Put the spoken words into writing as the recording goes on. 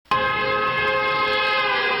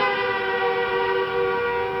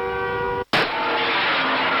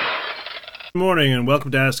Good morning and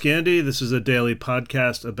welcome to Ask Andy. This is a daily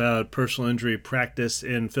podcast about personal injury practice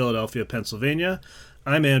in Philadelphia, Pennsylvania.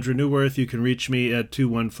 I'm Andrew Newworth. You can reach me at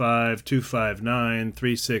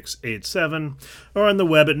 215-259-3687 or on the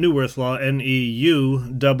web at Newworth Law,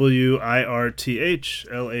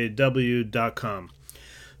 NEUWIRTHLAW.com.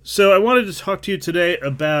 So I wanted to talk to you today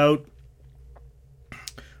about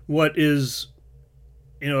what is,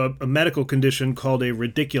 a medical condition called a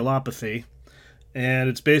radiculopathy. And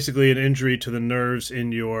it's basically an injury to the nerves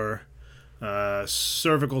in your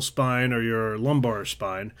cervical spine or your lumbar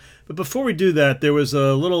spine. But before we do that, there was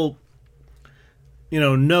a little,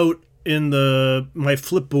 note in my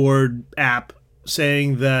Flipboard app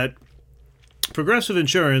saying that Progressive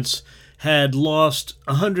Insurance had lost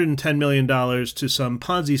 $110 million to some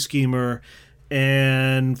Ponzi schemer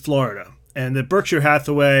in Florida. And that Berkshire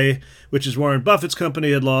Hathaway, which is Warren Buffett's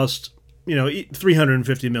company, had lost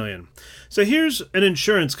 $350 million. So here's an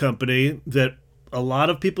insurance company that a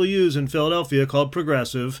lot of people use in Philadelphia called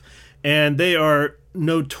Progressive, and they are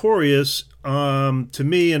notorious to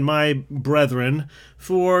me and my brethren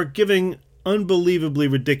for giving unbelievably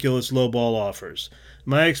ridiculous lowball offers.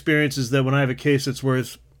 My experience is that when I have a case that's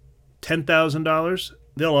worth $10,000,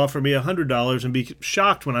 they'll offer me $100 and be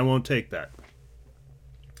shocked when I won't take that.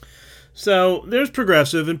 So there's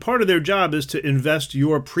Progressive, and part of their job is to invest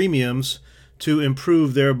your premiums to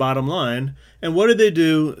improve their bottom line. And what did they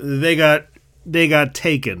do? They got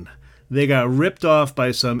taken. They got ripped off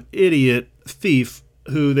by some idiot thief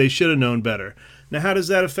who they should have known better. Now, how does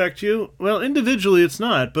that affect you? Well, individually it's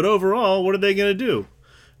not, but overall, what are they going to do?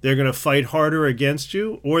 They're going to fight harder against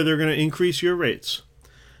you, or they're going to increase your rates.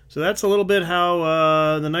 So that's a little bit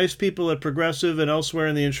how the nice people at Progressive and elsewhere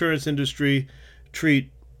in the insurance industry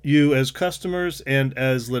treat you as customers and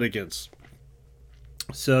as litigants.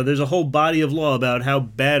 So there's a whole body of law about how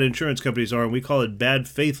bad insurance companies are, and we call it bad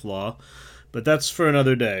faith law, but that's for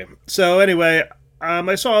another day. So anyway,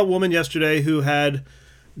 I saw a woman yesterday who had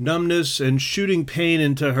numbness and shooting pain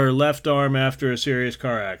into her left arm after a serious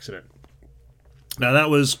car accident. Now that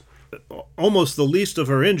was almost the least of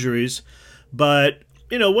her injuries, but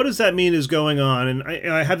what does that mean is going on? And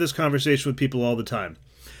I have this conversation with people all the time.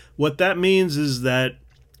 What that means is that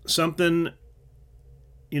something,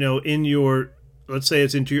 in your, let's say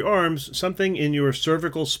it's into your arms, something in your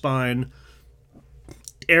cervical spine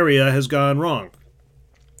area has gone wrong.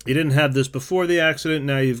 You didn't have this before the accident,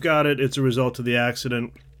 now you've got it, it's a result of the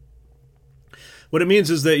accident. What it means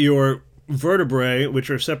is that your vertebrae, which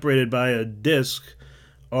are separated by a disc,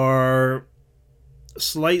 are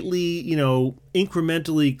slightly,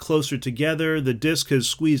 incrementally closer together. The disc has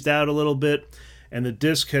squeezed out a little bit, and the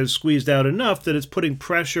disc has squeezed out enough that it's putting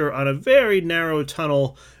pressure on a very narrow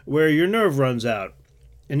tunnel where your nerve runs out.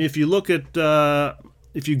 And if you look at,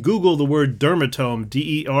 if you Google the word dermatome,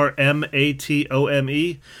 D-E-R-M-A-T-O-M-E,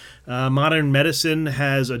 modern medicine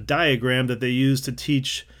has a diagram that they use to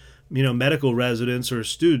teach, medical residents or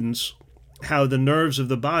students how the nerves of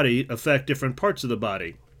the body affect different parts of the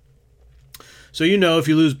body. So if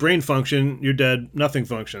you lose brain function, you're dead, nothing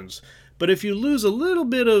functions. But if you lose a little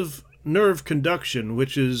bit of nerve conduction,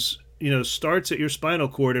 which is, starts at your spinal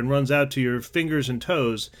cord and runs out to your fingers and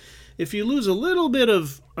toes, if you lose a little bit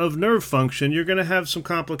of nerve function, you're going to have some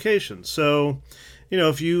complications. So,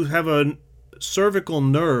 if you have a cervical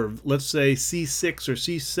nerve, let's say C6 or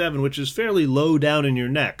C7, which is fairly low down in your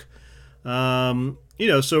neck, so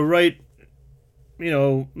right,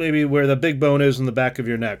 maybe where the big bone is in the back of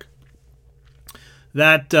your neck,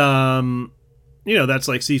 that, that's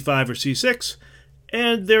like C5 or C6.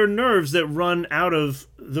 And they're nerves that run out of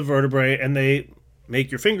the vertebrae, and they make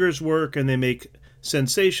your fingers work, and they make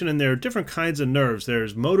sensation, and there are different kinds of nerves.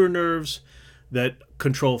 There's motor nerves that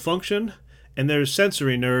control function, and there's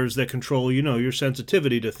sensory nerves that control, your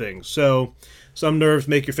sensitivity to things. So some nerves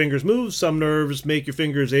make your fingers move, some nerves make your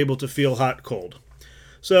fingers able to feel hot, cold.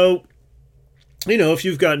 So, if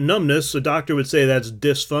you've got numbness, a doctor would say that's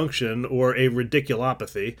dysfunction or a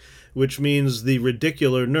radiculopathy, which means the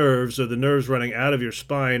radicular nerves, or the nerves running out of your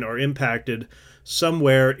spine, are impacted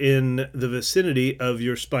somewhere in the vicinity of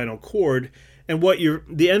your spinal cord. And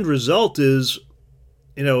the end result is,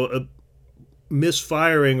 a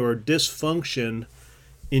misfiring or dysfunction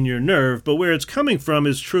in your nerve. But where it's coming from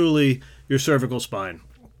is truly your cervical spine.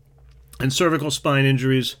 And cervical spine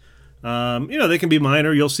injuries, they can be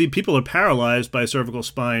minor. You'll see people are paralyzed by cervical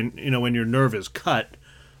spine, when your nerve is cut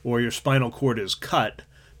or your spinal cord is cut.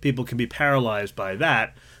 People can be paralyzed by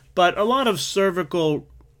that. But a lot of cervical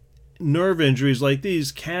nerve injuries like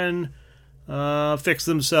these can fix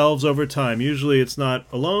themselves over time. Usually it's not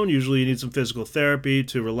alone. Usually you need some physical therapy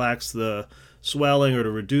to relax the swelling or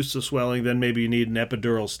to reduce the swelling, then maybe you need an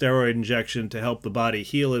epidural steroid injection to help the body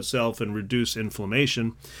heal itself and reduce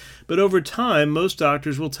inflammation. But over time, most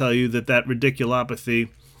doctors will tell you that that radiculopathy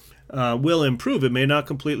will improve. It may not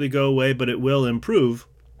completely go away, but it will improve.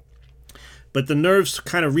 But the nerves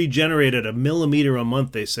kind of regenerate at 1 millimeter a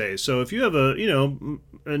month, they say. So if you have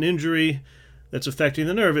an injury that's affecting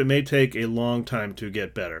the nerve, it may take a long time to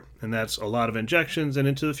get better. And that's a lot of injections. And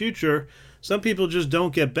into the future, some people just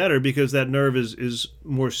don't get better because that nerve is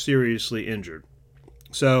more seriously injured.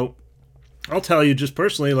 So I'll tell you just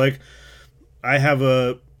personally, like, I have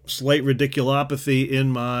a slight radiculopathy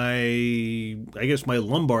in my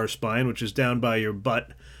lumbar spine, which is down by your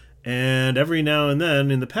butt. And every now and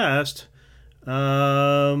then in the past,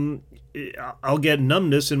 I'll get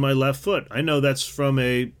numbness in my left foot. I know that's from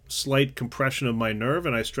a slight compression of my nerve,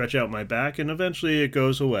 and I stretch out my back, and eventually it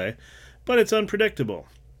goes away. But it's unpredictable.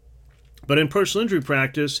 But in personal injury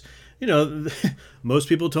practice, most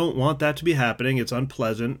people don't want that to be happening. It's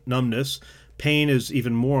unpleasant. Numbness. Pain is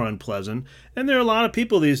even more unpleasant. And there are a lot of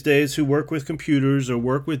people these days who work with computers or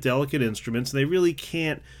work with delicate instruments, and they really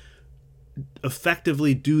can't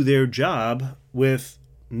effectively do their job with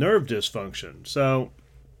nerve dysfunction. So,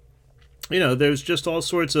 there's just all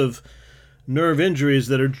sorts of nerve injuries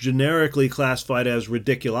that are generically classified as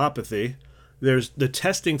radiculopathy. There's the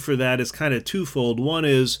testing for that is kind of twofold. One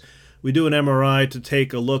is we do an MRI to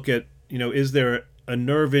take a look at, is there a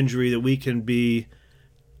nerve injury that we can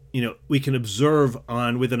observe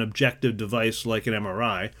on with an objective device like an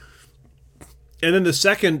MRI. And then the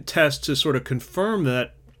second test to sort of confirm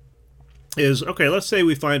that is, okay, let's say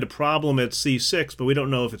we find a problem at C6, but we don't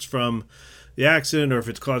know if it's from the accident or if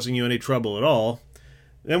it's causing you any trouble at all.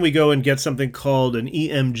 Then we go and get something called an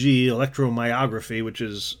EMG, electromyography, which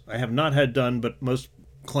is, I have not had done, but most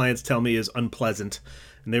clients tell me is unpleasant.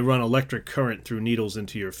 And they run electric current through needles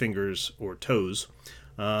into your fingers or toes.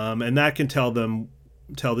 And that can tell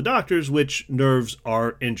the doctors which nerves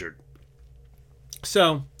are injured.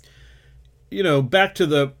 So, back to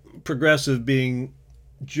the Progressive being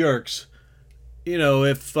jerks.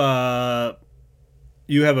 If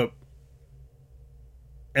you have a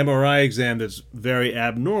MRI exam that's very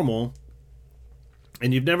abnormal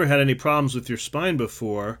and you've never had any problems with your spine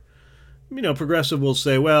before, Progressive will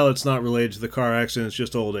say, well, it's not related to the car accident, it's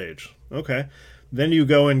just old age. Okay. Then you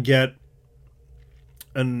go and get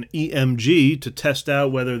an EMG to test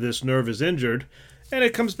out whether this nerve is injured, and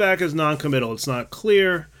it comes back as non-committal. It's not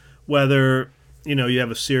clear whether, you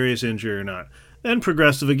have a serious injury or not. Then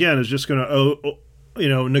Progressive, again, is just going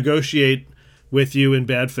to, negotiate with you in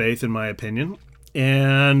bad faith, in my opinion,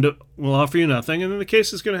 and will offer you nothing. And then the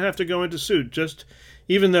case is going to have to go into suit.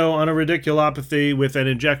 Even though on a radiculopathy with an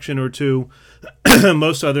injection or two,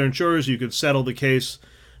 most other insurers, you could settle the case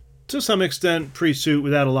to some extent pre-suit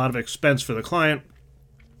without a lot of expense for the client.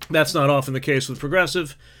 That's not often the case with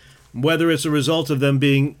Progressive. Whether it's a result of them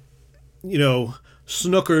being,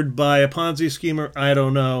 snookered by a Ponzi schemer, I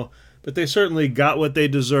don't know. But they certainly got what they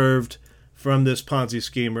deserved from this Ponzi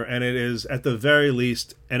schemer, and it is, at the very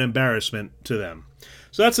least, an embarrassment to them.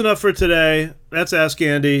 So that's enough for today. That's Ask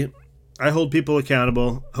Andy. I hold people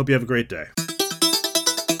accountable. Hope you have a great day.